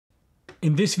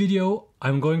In this video,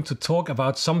 I'm going to talk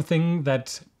about something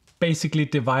that basically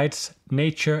divides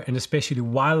nature and especially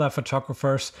wildlife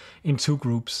photographers in two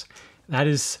groups. That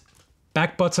is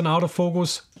back button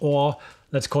autofocus, or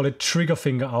let's call it trigger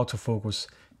finger autofocus.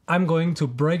 I'm going to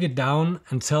break it down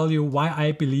and tell you why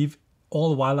I believe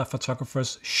all wildlife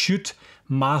photographers should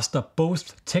master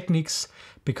both techniques,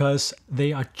 because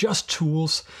they are just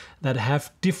tools that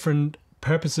have different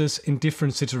purposes in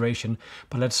different situations.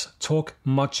 But let's talk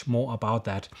much more about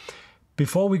that.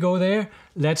 Before we go there,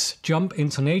 let's jump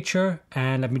into nature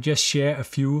and let me just share a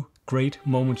few great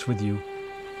moments with you.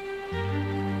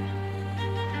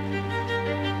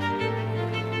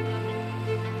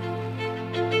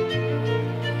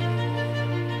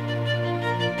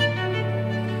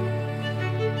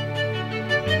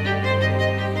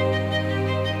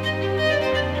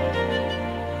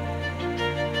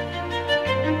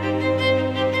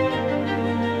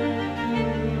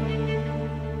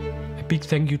 Big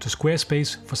thank you to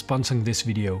Squarespace for sponsoring this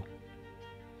video.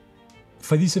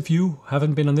 For those of you who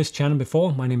haven't been on this channel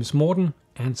before, my name is Morten,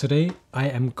 and today I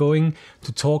am going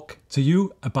to talk to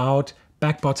you about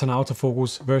back button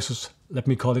autofocus versus, let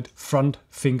me call it, front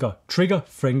finger, trigger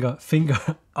finger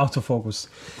autofocus.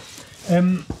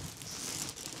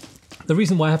 The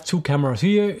reason why I have two cameras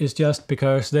here is just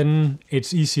because then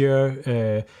it's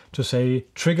easier to say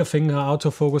trigger finger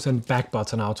autofocus and back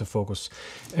button autofocus.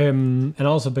 And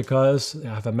also because I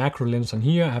have a macro lens on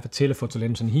here, I have a telephoto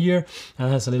lens on here, and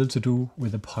that has a little to do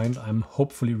with the point I'm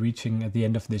hopefully reaching at the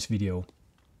end of this video.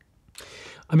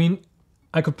 I mean,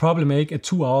 I could probably make a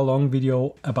 2-hour long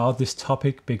video about this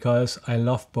topic because I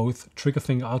love both trigger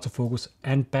finger autofocus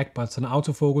and back button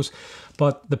autofocus,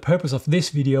 but the purpose of this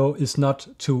video is not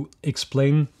to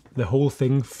explain the whole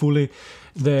thing fully.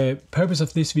 The purpose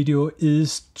of this video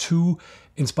is to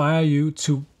inspire you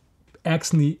to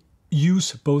actually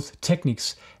use both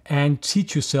techniques and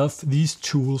teach yourself these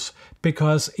tools,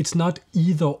 because it's not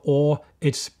either or,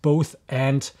 it's both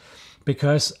and.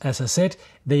 Because, as I said,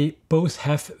 they both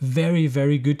have very,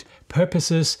 very good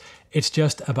purposes. It's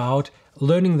just about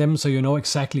learning them so you know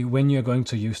exactly when you're going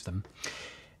to use them.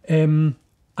 I'm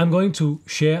going to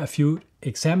share a few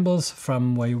examples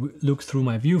from where you look through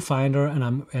my viewfinder, and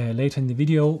I'm later in the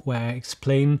video where I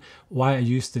explain why I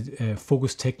use the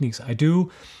focus techniques I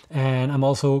do. And I'm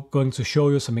also going to show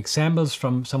you some examples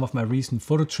from some of my recent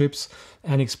photo trips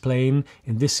and explain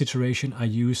in this situation I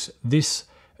use this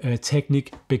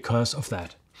technique because of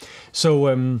that.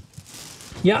 So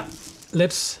yeah,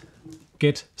 let's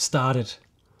get started.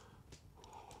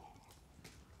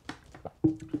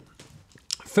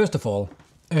 First of all,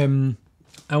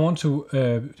 I want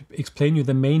to explain you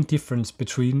the main difference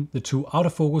between the two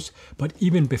autofocus, but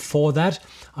even before that,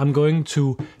 I'm going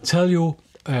to tell you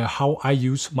how I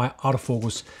use my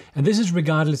autofocus. And this is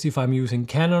regardless if I'm using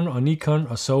Canon or Nikon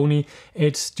or Sony.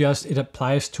 It's just, it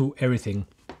applies to everything.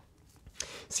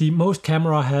 See, most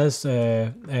camera has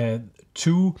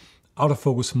two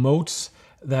autofocus modes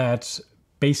that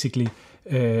basically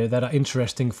that are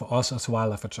interesting for us as a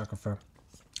wildlife photographer.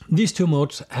 These two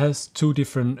modes have two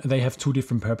different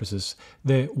purposes.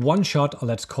 The one shot, or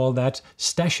let's call that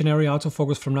stationary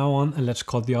autofocus from now on, and let's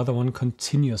call the other one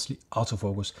continuously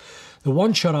autofocus. The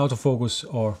one shot autofocus,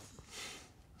 or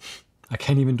I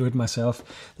can't even do it myself,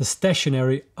 the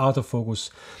stationary autofocus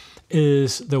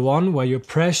is the one where you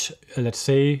press, let's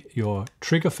say, your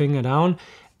trigger finger down,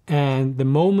 and the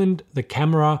moment the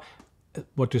camera,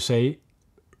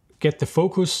 get the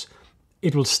focus,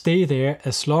 it will stay there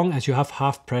as long as you have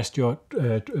half pressed your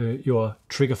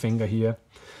trigger finger here.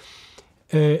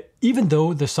 Even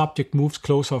though the subject moves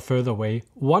closer or further away.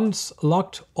 Once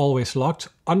locked, always locked,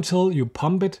 until you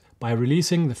pump it by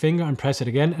releasing the finger and press it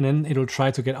again, and then it will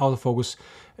try to get out of focus,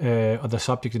 or the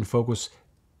subject in focus,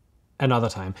 another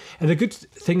time. And the good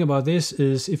thing about this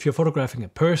is if you're photographing a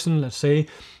person, let's say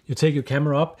you take your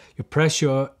camera up, you press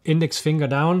your index finger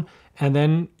down, and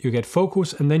then you get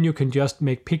focus, and then you can just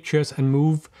make pictures and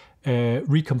move,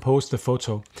 recompose the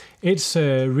photo. It's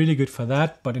really good for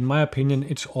that, but in my opinion,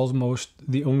 it's almost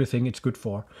the only thing it's good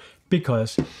for.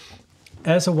 Because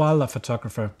as a wildlife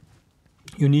photographer,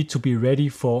 you need to be ready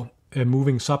for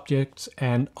moving subjects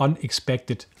and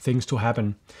unexpected things to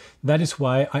happen. That is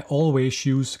why I always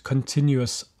use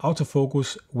continuous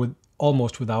autofocus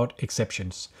almost without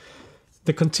exceptions.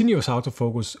 The continuous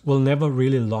autofocus will never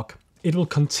really lock. It will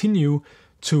continue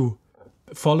to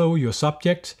follow your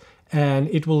subject, and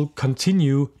it will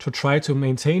continue to try to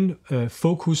maintain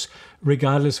focus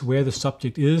regardless where the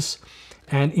subject is.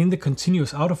 And in the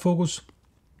continuous autofocus,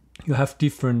 you have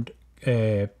different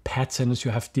patterns, you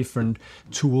have different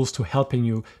tools to helping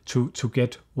you to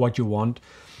get what you want.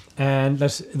 And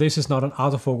this is not an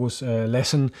autofocus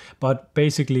lesson, but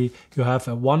basically you have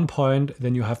a 1 point,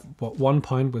 then you have 1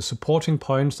 point with supporting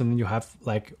points, and then you have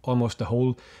like almost the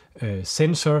whole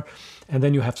sensor, and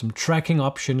then you have some tracking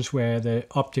options where the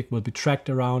object will be tracked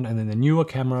around, and then the newer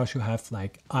cameras you have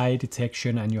like eye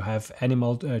detection, and you have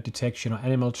animal detection or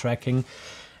animal tracking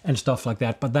and stuff like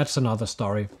that, but that's another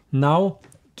story. Now,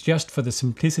 just for the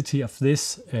simplicity of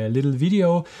this little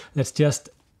video, let's just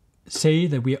say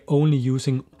that we are only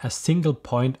using a single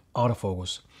point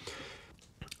autofocus.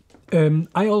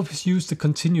 I always use the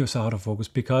continuous autofocus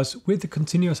because with the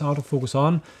continuous autofocus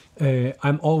on,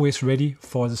 I'm always ready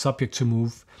for the subject to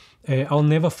move. I'll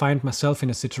never find myself in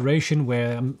a situation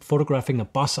where I'm photographing a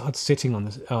buzzard sitting on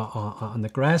the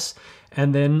grass,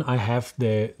 and then I have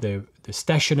the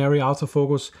stationary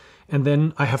autofocus, and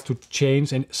then I have to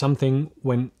change something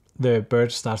when the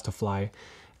bird starts to fly.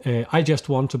 I just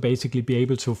want to basically be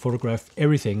able to photograph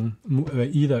everything,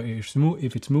 either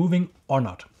if it's moving or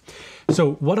not.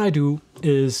 So what I do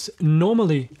is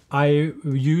normally I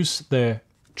use the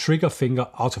trigger finger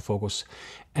autofocus,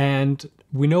 and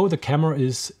we know the camera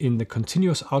is in the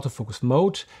continuous autofocus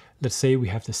mode. Let's say we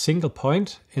have the single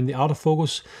point in the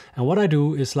autofocus, and what I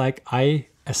do is like I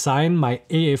assign my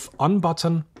AF on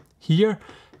button here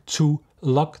to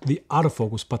lock the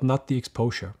autofocus but not the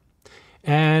exposure.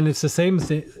 And it's the same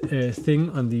thing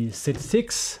on the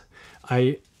Z6.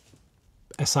 I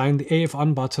assign the AF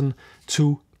on button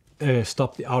to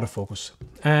stop the autofocus.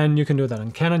 And you can do that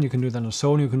on Canon, you can do that on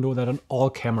Sony, you can do that on all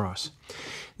cameras.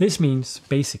 This means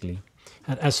basically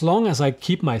that as long as I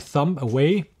keep my thumb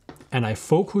away and I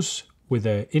focus with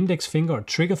the index finger or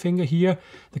trigger finger here,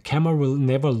 the camera will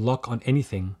never lock on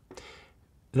anything.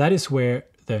 That is where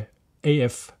the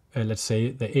AF, let's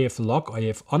say the AF lock or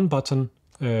AF on button,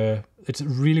 it's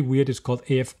really weird, it's called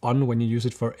AF on when you use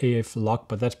it for AF lock,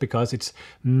 but that's because it's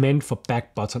meant for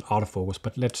back button autofocus,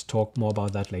 but let's talk more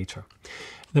about that later.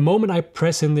 The moment I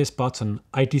press in this button,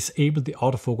 I disable the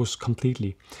autofocus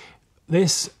completely.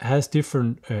 This has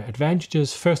different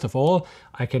advantages. First of all,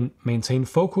 I can maintain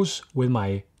focus with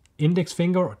my index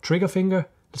finger or trigger finger.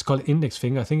 Let's call it index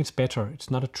finger, I think it's better,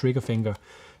 it's not a trigger finger.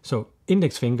 So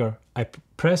index finger, I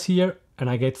press here and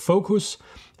I get focus,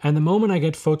 and the moment I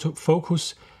get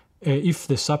focus, if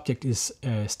the subject is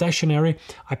stationary,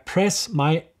 I press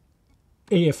my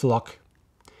AF lock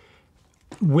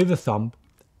with the thumb,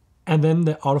 and then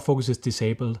the autofocus is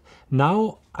disabled.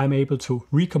 Now I'm able to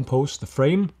recompose the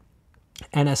frame,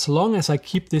 and as long as I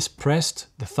keep this pressed,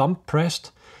 the thumb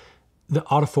pressed, the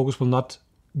autofocus will not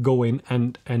go in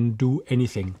and do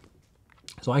anything.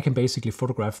 So I can basically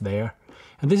photograph there.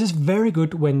 And this is very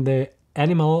good when the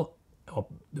animal or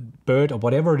the bird or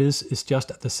whatever it is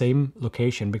just at the same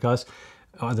location, because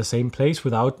the same place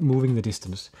without moving the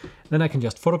distance. Then I can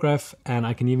just photograph, and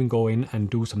I can even go in and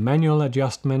do some manual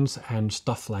adjustments and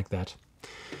stuff like that.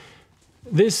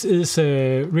 This is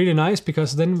really nice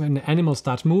because then when the animal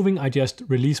starts moving, I just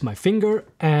release my finger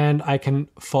and I can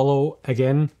follow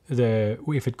again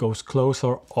if it goes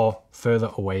closer or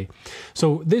further away.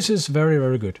 So this is very,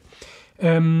 very good.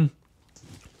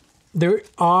 There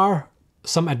are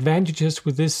some advantages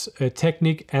with this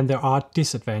technique, and there are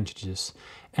disadvantages.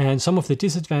 And some of the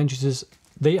disadvantages,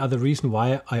 they are the reason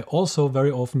why I also very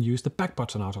often use the back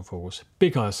button autofocus.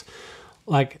 Because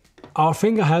like our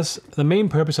finger has, the main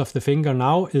purpose of the finger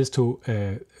now is to,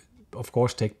 of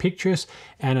course, take pictures.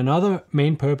 And another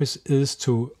main purpose is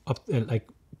to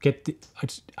get the,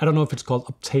 I don't know if it's called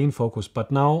obtain focus,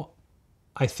 but now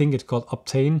I think it's called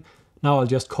obtain. Now I'll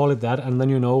just call it that, and then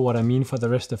you know what I mean for the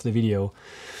rest of the video.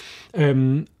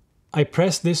 I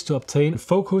press this to obtain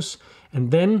focus, and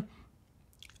then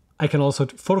I can also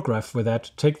photograph with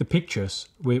that, take the pictures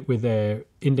with the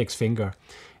index finger.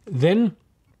 Then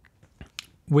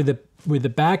with the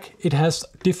back, it has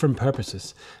different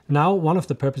purposes. Now one of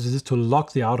the purposes is to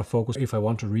lock the autofocus if I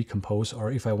want to recompose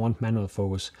or if I want manual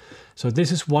focus. So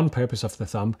this is one purpose of the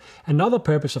thumb. Another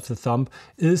purpose of the thumb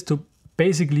is to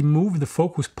basically move the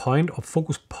focus point or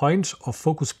focus points or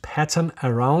focus pattern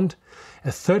around.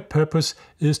 A third purpose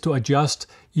is to adjust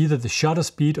either the shutter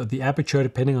speed or the aperture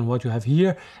depending on what you have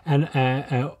here. And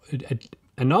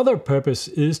another purpose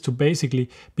is to basically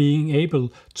being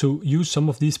able to use some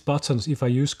of these buttons if I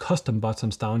use custom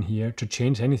buttons down here to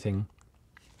change anything.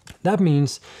 That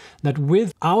means that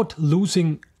without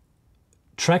losing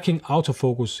tracking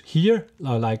autofocus here,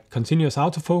 like continuous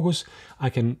autofocus, I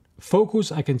can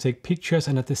focus, I can take pictures,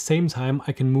 and at the same time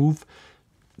I can move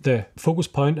the focus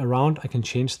point around, I can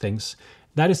change things.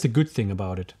 That is the good thing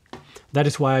about it. That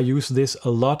is why I use this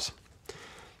a lot.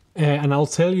 And I'll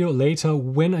tell you later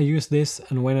when I use this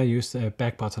and when I use the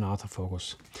back button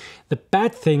autofocus. The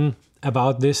bad thing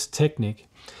about this technique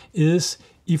is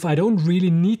if I don't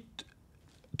really need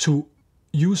to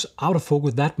use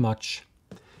autofocus that much,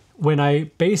 when I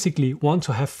basically want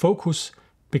to have focus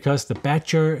because the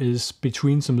badger is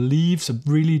between some leaves, a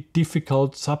really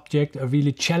difficult subject, a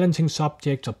really challenging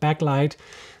subject, or backlight,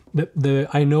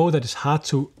 I know that it's hard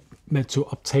to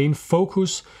obtain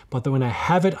focus, but when I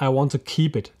have it, I want to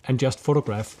keep it and just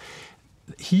photograph.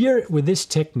 Here with this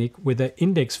technique, with the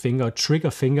index finger,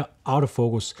 trigger finger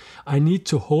autofocus, I need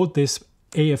to hold this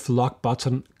AF lock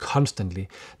button constantly.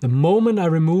 The moment I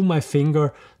remove my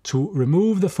finger to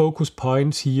remove the focus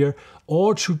points here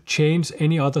or to change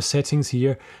any other settings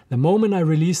here, the moment I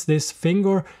release this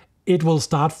finger, it will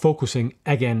start focusing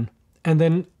again. And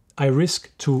then I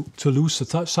risk to lose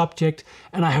the subject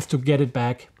and I have to get it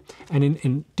back. And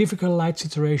in difficult light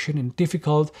situation, in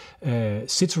difficult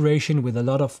situation with a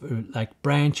lot of like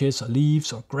branches or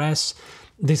leaves or grass,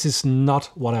 this is not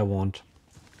what I want.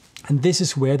 And this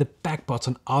is where the back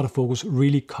button autofocus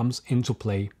really comes into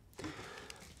play.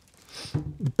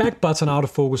 The back button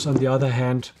autofocus, on the other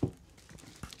hand,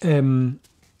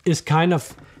 is kind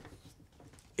of,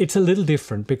 it's a little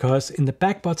different, because in the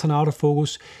back button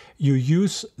autofocus, you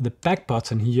use the back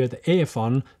button here, the AF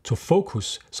on, to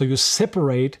focus. So you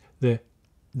separate the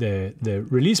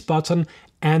release button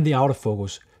and the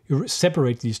autofocus. You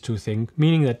separate these two things,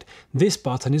 meaning that this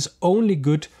button is only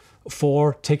good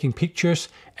for taking pictures,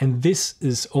 and this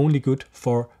is only good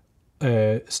for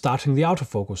starting the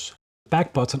autofocus.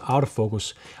 Back button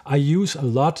autofocus I use a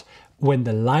lot when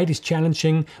the light is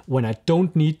challenging, when I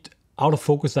don't need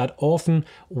autofocus that often,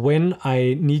 when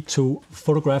I need to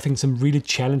photograph in some really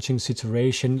challenging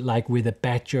situation, like with the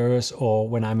badgers or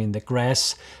when I'm in the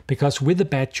grass. Because with the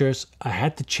badgers, I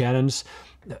had the challenge.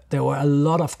 There were a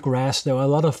lot of grass, there were a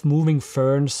lot of moving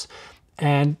ferns,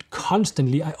 and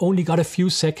constantly I only got a few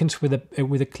seconds with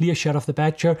a clear shot of the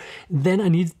badger. Then I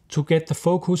need to get the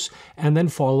focus, and then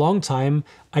for a long time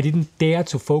I didn't dare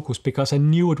to focus because I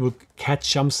knew it would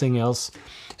catch something else.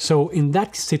 So in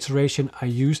that situation I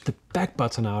used the back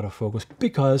button autofocus,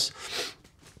 because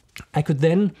I could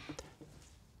then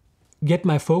get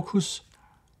my focus,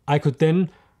 I could then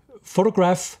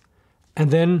photograph, and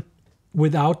then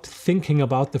without thinking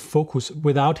about the focus,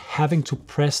 without having to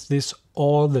press this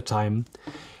all the time.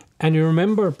 And you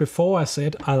remember before I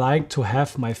said I like to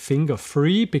have my finger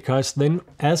free, because then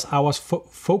as I was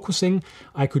focusing,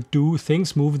 I could do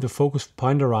things, moving the focus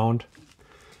point around.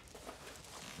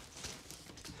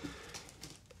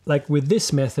 Like with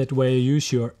this method where you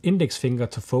use your index finger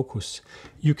to focus,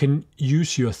 you can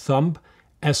use your thumb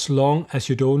as long as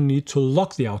you don't need to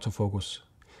lock the autofocus.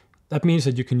 That means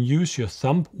that you can use your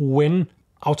thumb when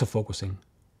autofocusing.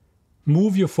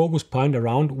 Move your focus point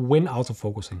around when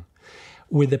autofocusing.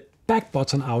 With the back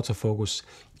button autofocus,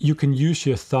 you can use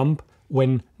your thumb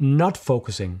when not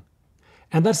focusing.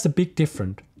 And that's the big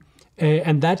difference.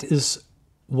 And that is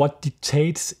what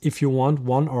dictates if you want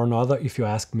one or another, if you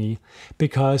ask me.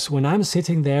 Because when I'm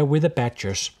sitting there with the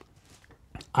badgers,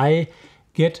 I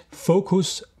get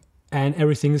focus and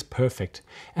everything is perfect.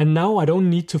 And now I don't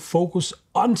need to focus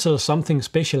until something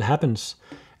special happens.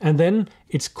 And then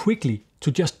it's quickly to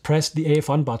just press the AF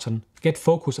on button, get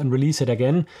focus and release it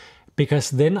again, because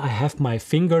then I have my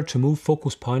finger to move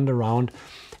focus point around.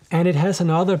 And it has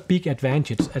another big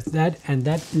advantage, and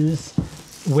that is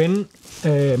when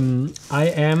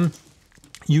I am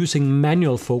using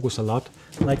manual focus a lot,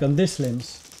 like on this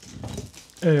lens.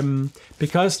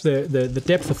 Because the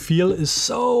depth of field is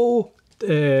so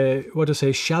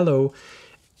shallow,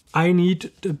 I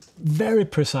need a very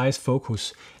precise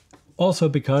focus. Also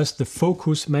because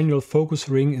the manual focus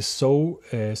ring is so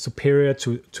superior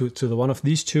to the one of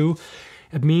these two,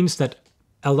 it means that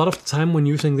a lot of the time when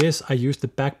using this, I use the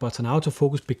back button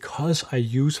autofocus, because I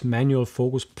use manual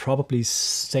focus probably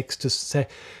 60 to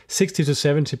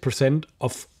 70%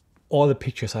 of all the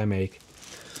pictures I make.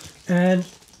 And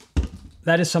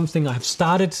that is something I have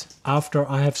started after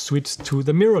I have switched to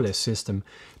the mirrorless system,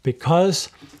 because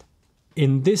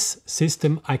in this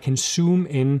system I can zoom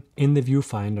in the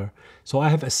viewfinder. So I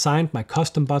have assigned my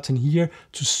custom button here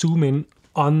to zoom in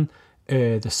on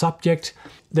the subject.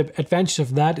 The advantage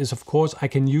of that is, of course, I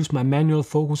can use my manual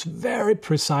focus very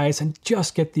precise and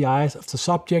just get the eyes of the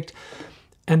subject.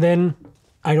 And then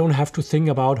I don't have to think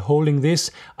about holding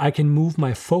this. I can move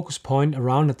my focus point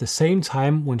around at the same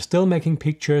time when still making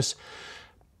pictures,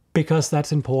 because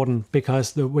that's important.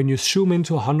 Because when you zoom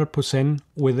into 100%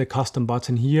 with the custom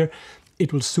button here,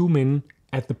 it will zoom in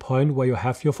at the point where you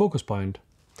have your focus point.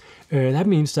 That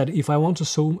means that if I want to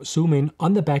zoom in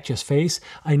on the badger's face,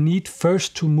 I need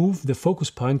first to move the focus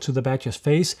point to the badger's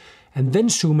face and then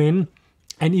zoom in.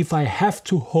 And if I have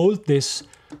to hold this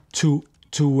to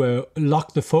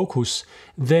lock the focus,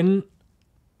 then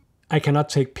I cannot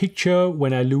take picture.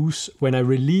 When I release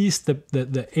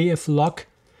the AF lock,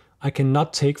 I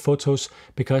cannot take photos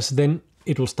because then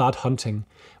it will start hunting.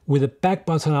 With the back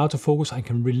button autofocus, I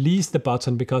can release the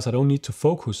button because I don't need to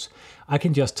focus. I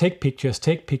can just take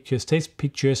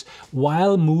pictures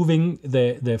while moving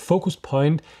the focus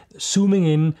point, zooming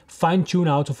in, fine-tune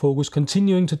autofocus,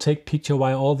 continuing to take picture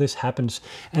while all this happens.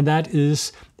 And that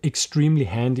is extremely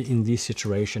handy in this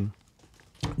situation.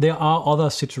 There are other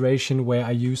situations where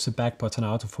I use the back button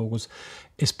autofocus,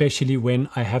 especially when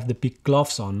I have the big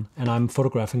gloves on and I'm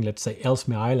photographing, let's say,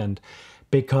 Ellesmere Island,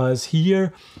 because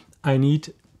here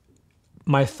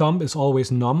my thumb is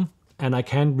always numb and I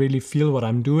can't really feel what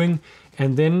I'm doing.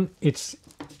 And then it's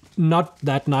not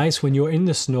that nice when you're in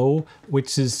the snow,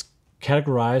 which is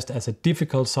categorized as a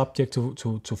difficult subject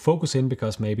to focus in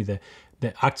because maybe the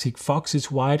Arctic fox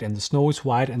is white and the snow is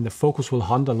white and the focus will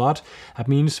hunt a lot. That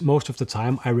means most of the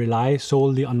time I rely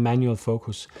solely on manual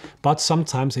focus. But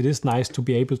sometimes it is nice to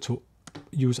be able to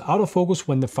use autofocus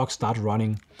when the fox starts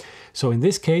running. So in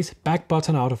this case, back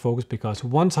button autofocus, because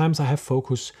one time I have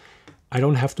focus, I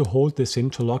don't have to hold this in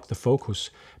to lock the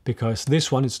focus because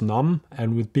this one is numb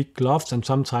and with big gloves, and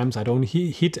sometimes I don't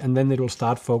hit and then it will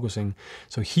start focusing.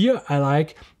 So here I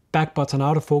like back button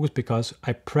autofocus because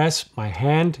I press my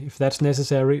hand if that's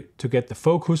necessary to get the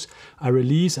focus. I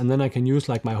release and then I can use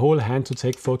like my whole hand to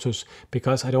take photos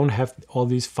because I don't have all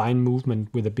these fine movement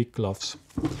with the big gloves.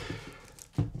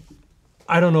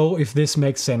 I don't know if this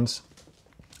makes sense,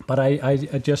 but I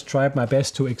just tried my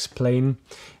best to explain.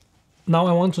 Now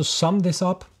I want to sum this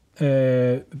up,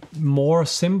 more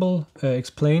simple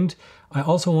explained. I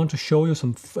also want to show you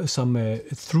some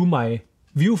through my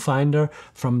viewfinder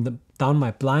from down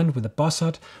my blind with the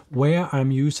buzzard, where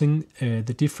I'm using the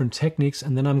different techniques,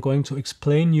 and then I'm going to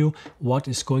explain you what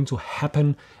is going to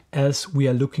happen as we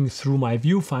are looking through my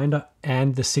viewfinder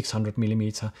and the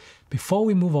 600mm. Before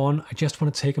we move on, I just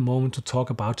want to take a moment to talk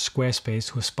about Squarespace,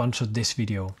 who has sponsored this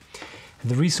video. And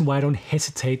the reason why I don't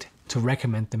hesitate to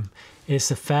recommend them is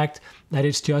the fact that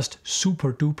it's just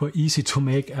super duper easy to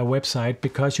make a website,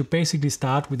 because you basically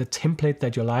start with a template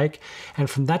that you like, and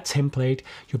from that template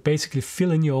you basically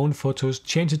fill in your own photos,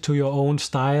 change it to your own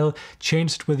style,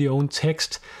 change it with your own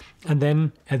text, and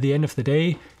then at the end of the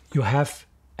day you have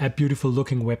a beautiful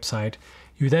looking website.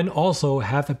 You then also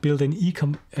have a built-in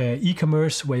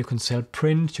e-commerce where you can sell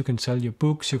print, you can sell your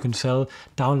books, you can sell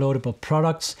downloadable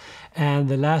products. And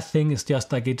the last thing is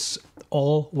just like it's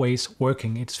always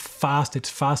working. It's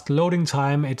fast loading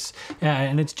time,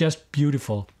 and it's just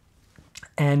beautiful.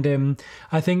 And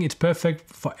I think it's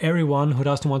perfect for everyone who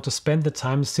doesn't want to spend the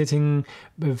time sitting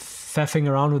faffing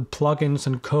around with plugins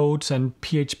and codes and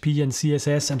PHP and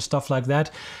CSS and stuff like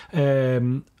that.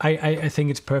 I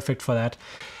think it's perfect for that.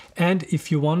 And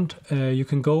if you want, you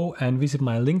can go and visit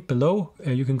my link below.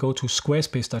 You can go to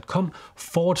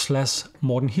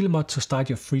squarespace.com/Morten Hilmer to start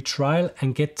your free trial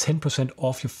and get 10%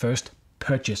 off your first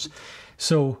purchase.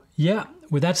 So yeah,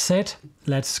 with that said,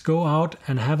 let's go out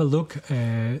and have a look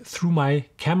through my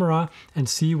camera and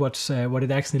see what it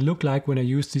actually looked like when I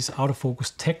use these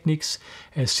autofocus techniques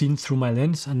seen through my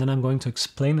lens. And then I'm going to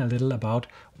explain a little about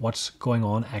what's going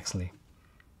on actually.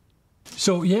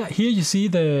 So yeah, here you see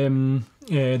the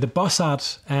buzzard,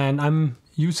 and I'm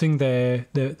using the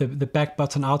back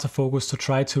button autofocus to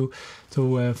try to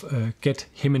get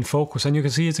him in focus. And you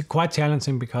can see it's quite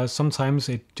challenging because sometimes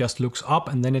it just looks up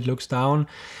and then it looks down.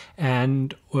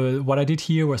 And what I did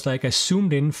here was like I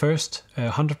zoomed in first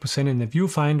 100% in the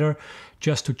viewfinder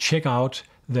just to check out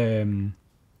the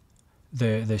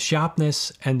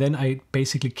sharpness, and then I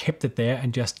basically kept it there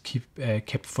and just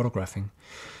kept photographing.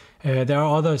 There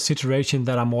are other situations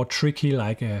that are more tricky,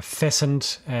 like a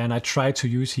pheasant, and I try to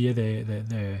use here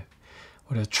the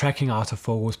tracking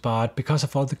autofocus, but because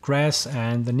of all the grass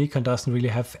and the Nikon doesn't really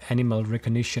have animal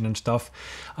recognition and stuff,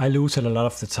 I lose it a lot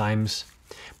of the times.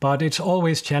 But it's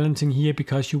always challenging here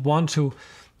because you want to,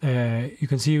 you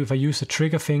can see if I use the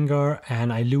trigger finger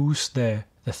and I lose the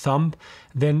thumb,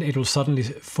 then it will suddenly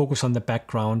focus on the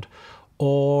background.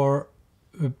 Or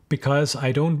because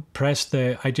I don't press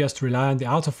I just rely on the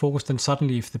autofocus, then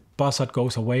suddenly if the buzzard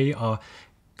goes away or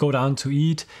go down to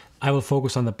eat, I will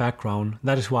focus on the background.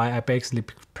 That is why I basically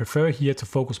prefer here to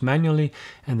focus manually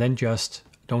and then just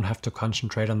don't have to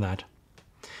concentrate on that.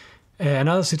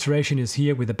 Another situation is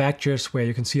here with the badgers, where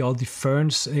you can see all the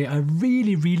ferns. They are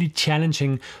really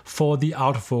challenging for the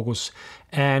autofocus.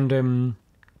 And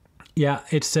yeah,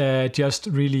 it's just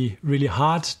really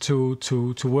hard to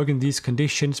work in these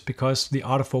conditions because the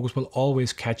autofocus will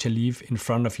always catch a leaf in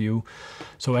front of you.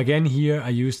 So again, here I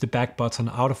use the back button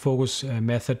autofocus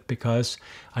method because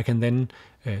I can then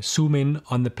zoom in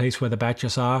on the place where the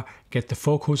badges are, get the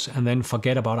focus, and then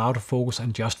forget about autofocus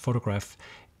and just photograph.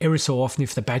 Every so often,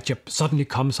 if the badger suddenly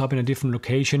comes up in a different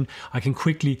location, I can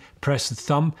quickly press the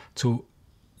thumb to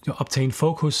obtain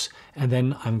focus, and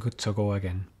then I'm good to go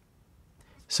again.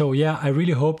 So yeah, I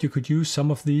really hope you could use some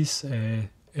of these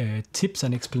tips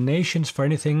and explanations for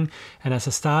anything. And as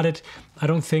I started, I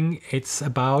don't think it's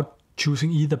about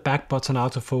choosing either back button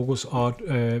autofocus or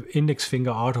index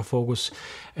finger autofocus.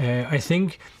 I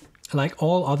think, like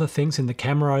all other things in the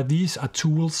camera, these are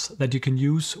tools that you can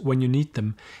use when you need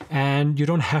them, and you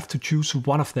don't have to choose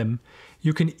one of them.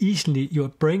 You can easily, your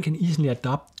brain can easily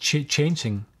adapt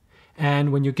changing.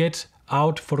 And when you get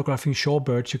out photographing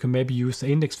shorebirds, you can maybe use the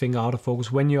index finger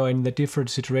autofocus. When you're in the different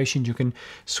situations, you can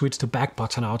switch to back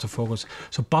button autofocus.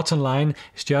 So bottom line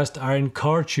is just, I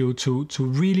encourage you to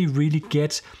really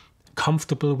get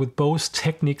comfortable with both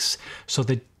techniques so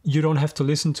that you don't have to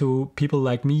listen to people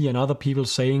like me and other people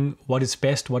saying what is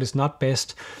best, what is not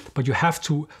best, but you have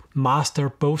to master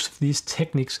both of these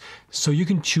techniques so you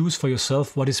can choose for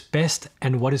yourself what is best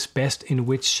and what is best in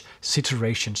which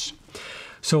situations.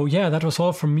 So yeah, that was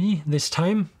all from me this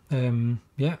time.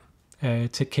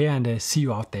 Take care and see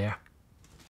you out there.